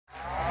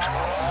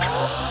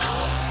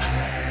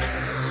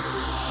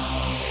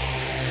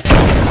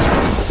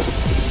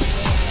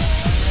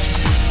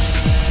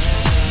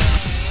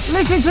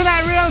Listen to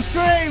that reel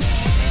scream!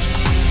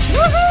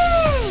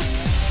 Woohoo!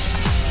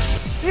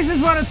 This is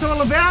what it's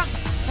all about,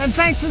 and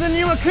thanks to the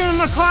new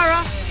Okuma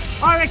Makaira,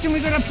 I reckon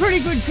we've got a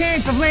pretty good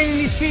chance of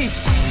landing this fish.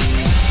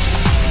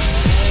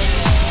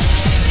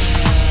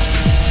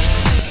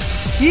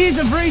 Years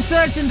of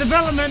research and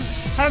development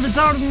have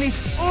resulted in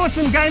this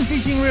awesome game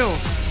fishing reel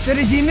that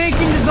is unique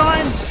in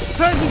design,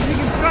 perfect in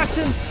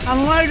construction,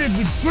 and loaded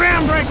with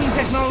groundbreaking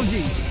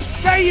technology.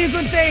 Go you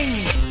good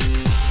things!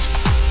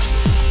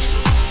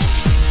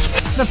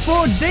 The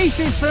 4D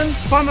system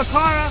by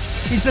Makaira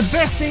is the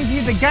best thing to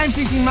hit the game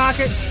fishing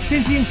market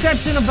since the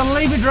inception of the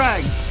lever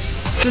drag.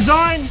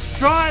 Design,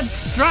 drive,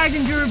 drag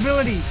and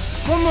durability.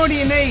 What more do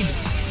you need?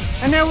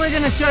 And now we're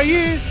going to show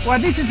you why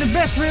this is the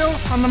best reel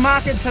on the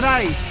market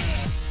today.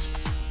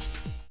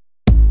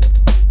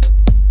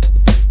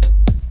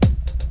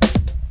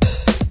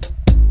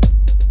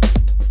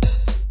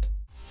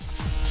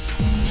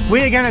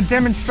 We are going to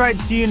demonstrate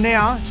to you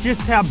now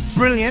just how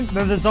brilliant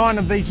the design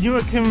of these new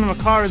Okuma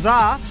Makairas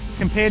are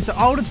compared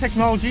to older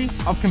technology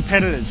of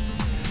competitors.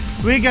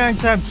 We're going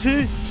to have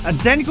two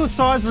identical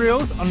size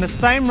reels on the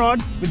same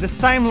rod with the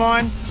same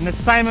line and the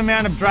same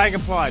amount of drag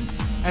applied.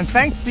 And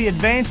thanks to the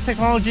advanced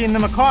technology in the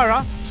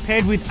Makaira,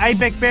 paired with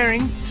ABEC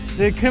bearings,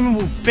 the Okuma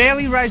will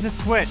barely raise a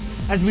sweat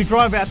as we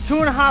drive our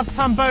 2.5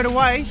 ton boat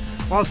away,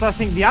 whilst I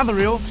think the other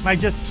reel may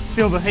just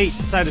feel the heat,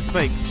 so to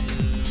speak.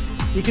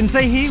 You can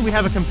see here we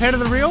have a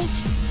competitor reel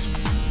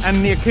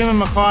and the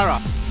Okuma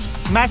Makaira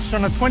matched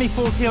on a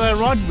 24 kilo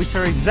rod, which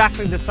are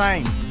exactly the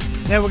same.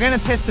 Now we're going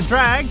to test the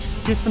drag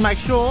just to make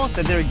sure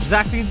that they're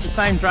exactly the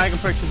same drag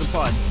and pressures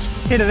applied.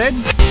 Hit it, Ed.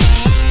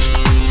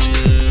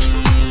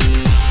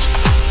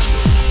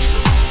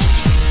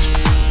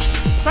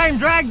 Same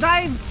drag,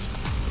 Dave?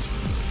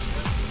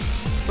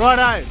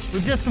 Righto,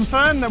 we've just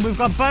confirmed that we've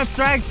got both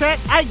drags set,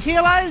 8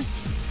 kilos.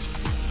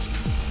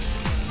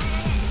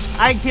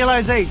 8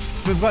 kilos each.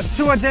 We've got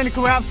two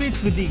identical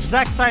outfits with the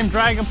exact same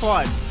drag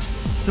applied.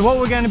 So what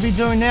we're going to be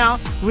doing now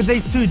with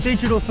these two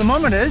digital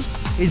thermometers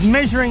is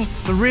measuring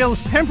the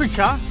reel's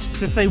temperature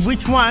to see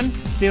which one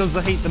feels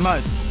the heat the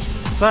most.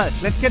 So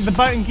let's get the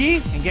boat in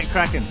gear and get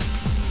cracking.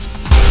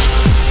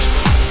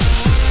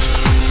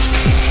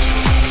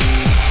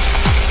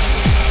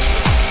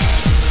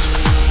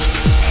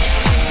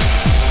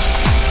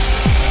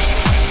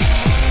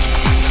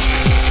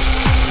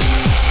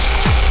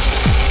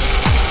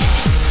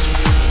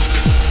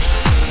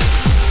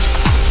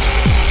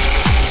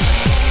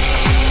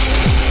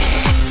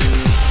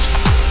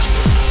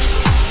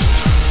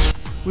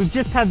 We've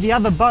just had the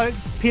other boat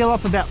peel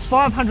off about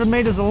 500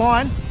 metres of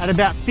line at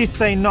about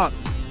 15 knots.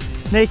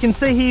 Now you can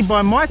see here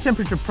by my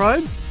temperature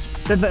probe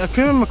that the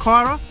Okuma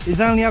Makaira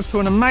is only up to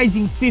an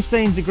amazing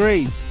 15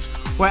 degrees,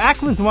 where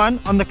Aqua's one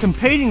on the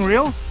competing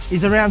reel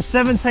is around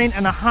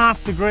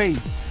 17.5 degrees.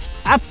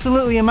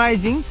 Absolutely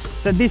amazing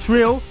that this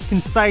reel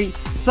can stay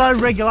so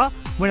regular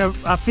when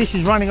a fish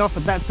is running off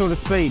at that sort of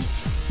speed.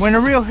 When a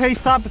reel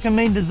heats up, it can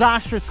mean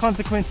disastrous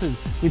consequences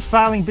with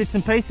failing bits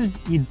and pieces.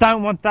 You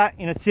don't want that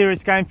in a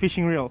serious game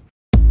fishing reel.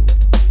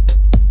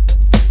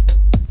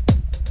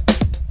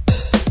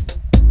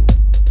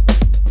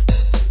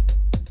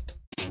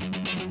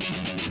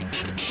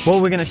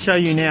 What we're going to show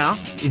you now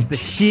is the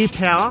sheer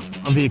power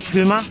of the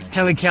Okuma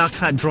Helical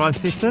cut drive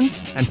system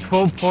and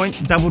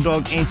 12-point double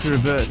dog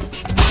anti-reverse.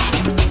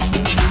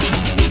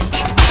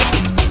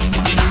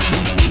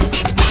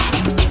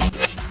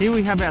 Here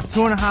we have our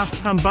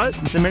 2.5 ton boat,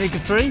 the America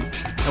 3,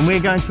 and we're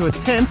going to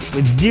attempt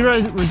with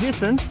zero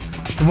resistance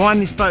to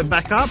wind this boat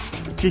back up,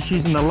 just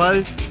using the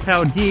low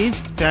powered gears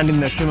found in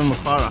the Okuma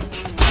Makaira.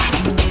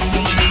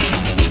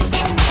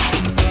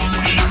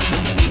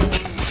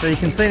 So you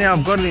can see now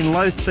I've got it in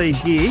low speed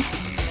gear,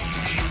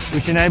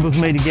 which enables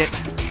me to get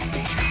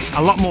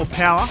a lot more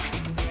power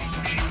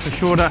for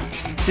shorter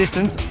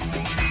distance,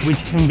 which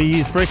can be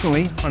used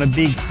frequently on a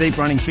big deep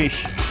running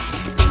fish.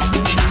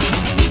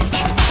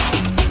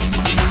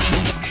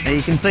 Now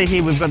you can see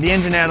here we've got the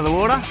engine out of the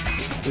water,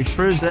 which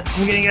proves that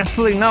I'm getting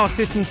absolutely no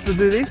assistance to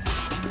do this.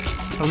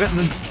 I've got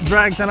the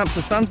drag done up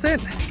to sunset,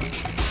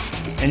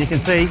 and you can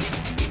see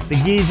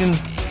the gears in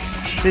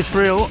this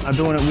reel are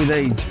doing it with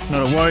ease,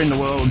 not a worry in the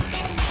world.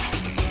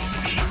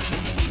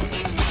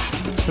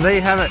 So there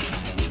you have it,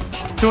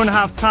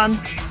 2.5 ton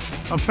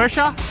of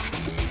pressure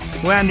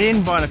wound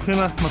in by an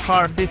Okuma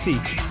Makaira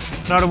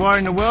 50. Not a worry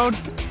in the world,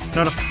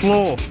 not a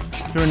flaw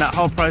during that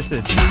whole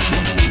process.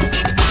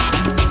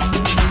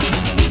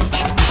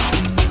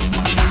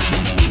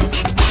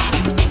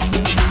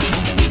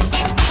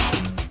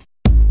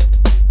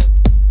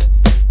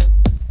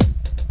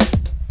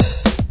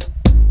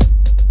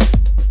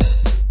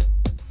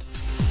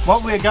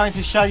 What we're going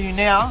to show you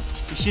now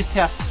is just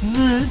how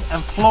smooth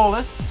and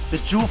flawless the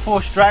dual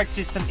force drag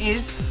system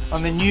is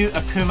on the new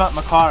Okuma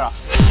Makaira.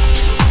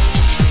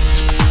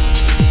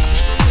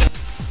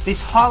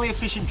 This highly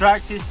efficient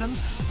drag system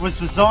was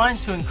designed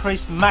to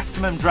increase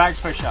maximum drag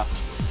pressure.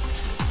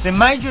 The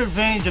major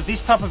advantage of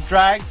this type of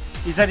drag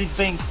is that it's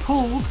being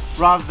pulled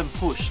rather than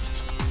pushed.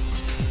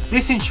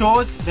 This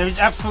ensures there is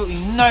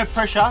absolutely no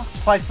pressure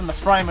placed on the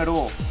frame at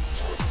all.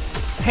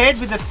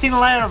 Paired with a thin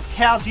layer of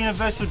Cow's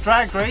universal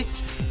drag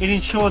grease, it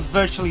ensures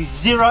virtually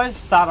zero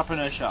startup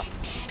inertia.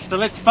 So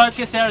let's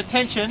focus our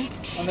attention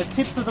on the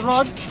tips of the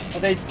rods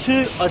of these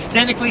two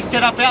identically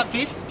set up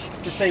outfits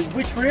to see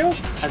which reel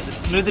has the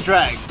smoother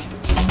drag.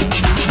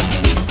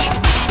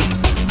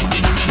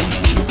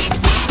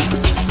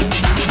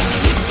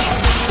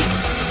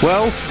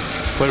 Well,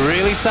 we're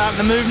really starting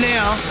to move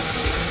now.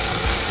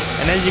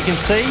 And as you can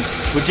see,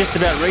 we're just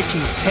about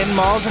reaching 10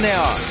 miles an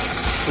hour,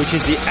 which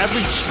is the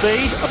average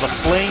speed of a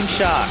fleeing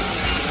shark.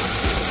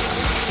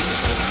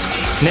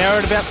 Now we're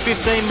at about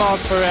 15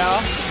 miles per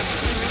hour,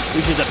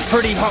 which is a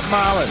pretty hot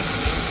Marlin.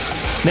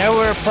 Now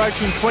we're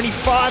approaching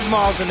 25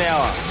 miles an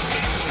hour,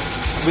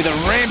 with a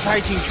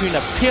rampaging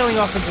tuna peeling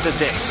off into the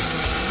deck.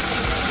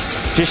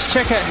 Just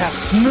check out how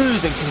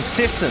smooth and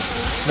consistent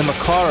the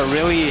Makaira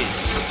really is.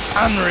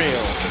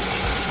 Unreal.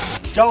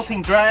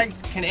 Jolting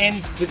drags can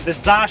end with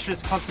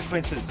disastrous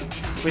consequences,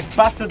 with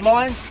busted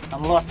lines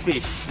and lost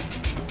fish.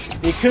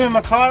 The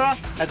Okuma Makaira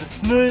has a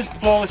smooth,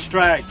 flawless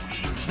drag,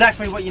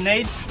 exactly what you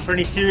need for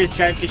any serious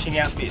game fishing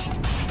outfit.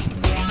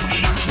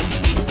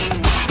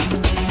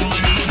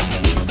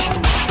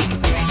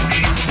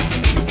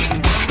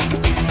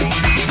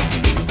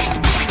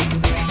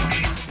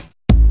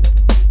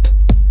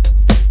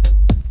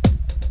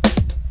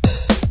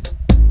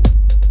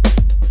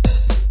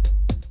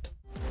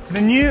 The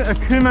new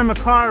Okuma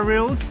Makaira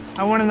reels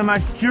are one of the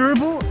most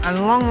durable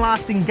and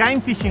long-lasting game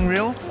fishing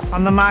reels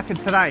on the market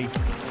today.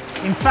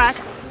 In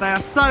fact, they are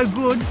so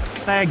good,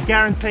 they are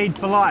guaranteed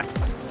for life.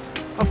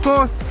 Of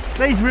course,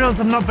 these reels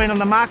have not been on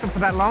the market for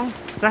that long,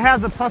 so how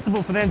is it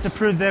possible for them to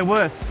prove their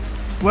worth?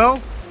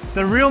 Well,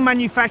 the reel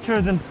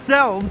manufacturers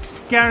themselves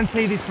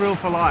guarantee this reel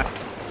for life.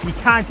 You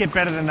can't get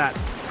better than that.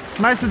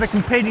 Most of the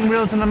competing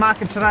reels on the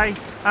market today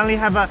only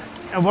have a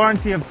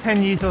warranty of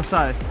 10 years or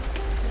so.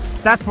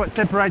 That's what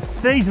separates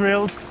these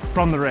reels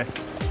from the rest.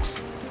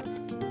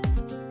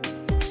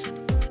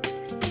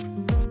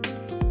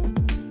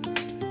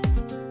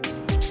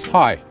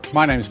 Hi,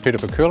 my name is Peter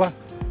Pakula,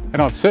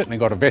 and I've certainly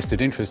got a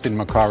vested interest in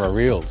Makaira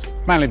reels,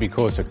 mainly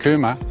because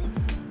Okuma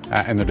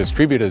and the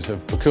distributors of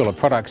Pakula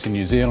products in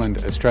New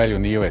Zealand, Australia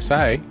and the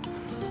USA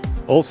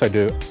also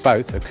do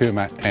both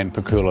Okuma and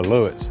Pakula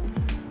lures.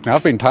 Now,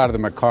 I've been part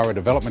of the Makaira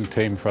development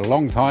team for a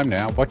long time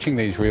now, watching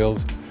these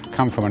reels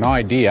come from an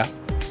idea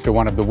to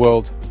one of the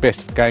world's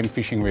best game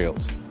fishing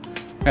reels.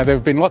 Now, there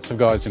have been lots of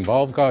guys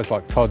involved, guys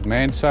like Todd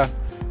Manser,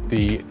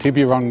 the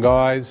Tiburon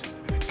guys,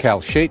 Cal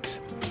Sheets,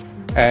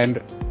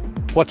 and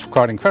what's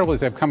quite incredible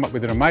is they've come up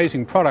with an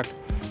amazing product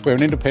where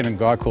an independent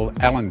guy called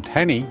Alan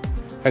Tanney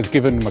has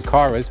given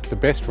Makairas the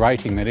best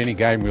rating that any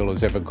game reel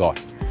has ever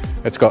got.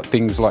 It's got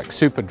things like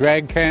super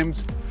drag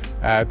cams.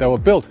 They were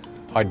built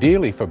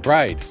ideally for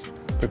braid,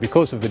 but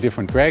because of the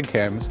different drag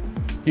cams,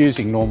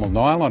 using normal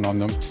nylon on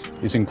them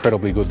is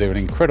incredibly good. They're an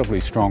incredibly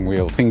strong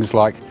reel. Things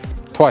like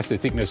twice the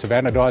thickness of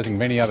anodizing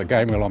of any other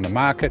game reel on the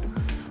market,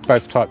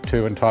 both type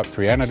 2 and type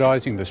 3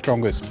 anodizing, the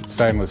strongest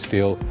stainless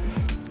steel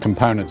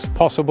components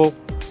possible,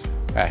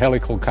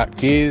 helical cut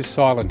gears,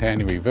 silent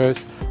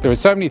anti-reverse. There are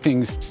so many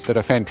things that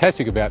are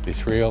fantastic about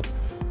this reel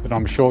that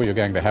I'm sure you're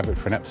going to have it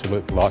for an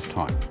absolute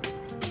lifetime.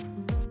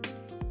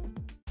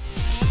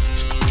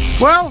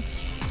 Well,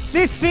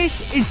 this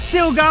fish is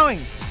still going,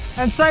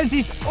 and so is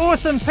this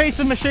awesome piece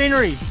of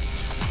machinery.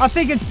 I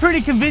think it's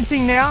pretty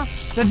convincing now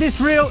that this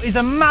reel is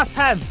a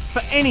must-have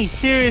for any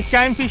serious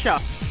game fisher.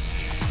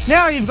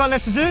 Now all you've got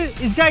left to do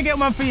is go get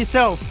one for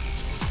yourself.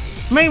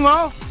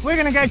 Meanwhile, we're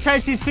going to go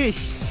chase this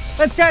fish.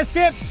 Let's go,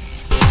 Skip!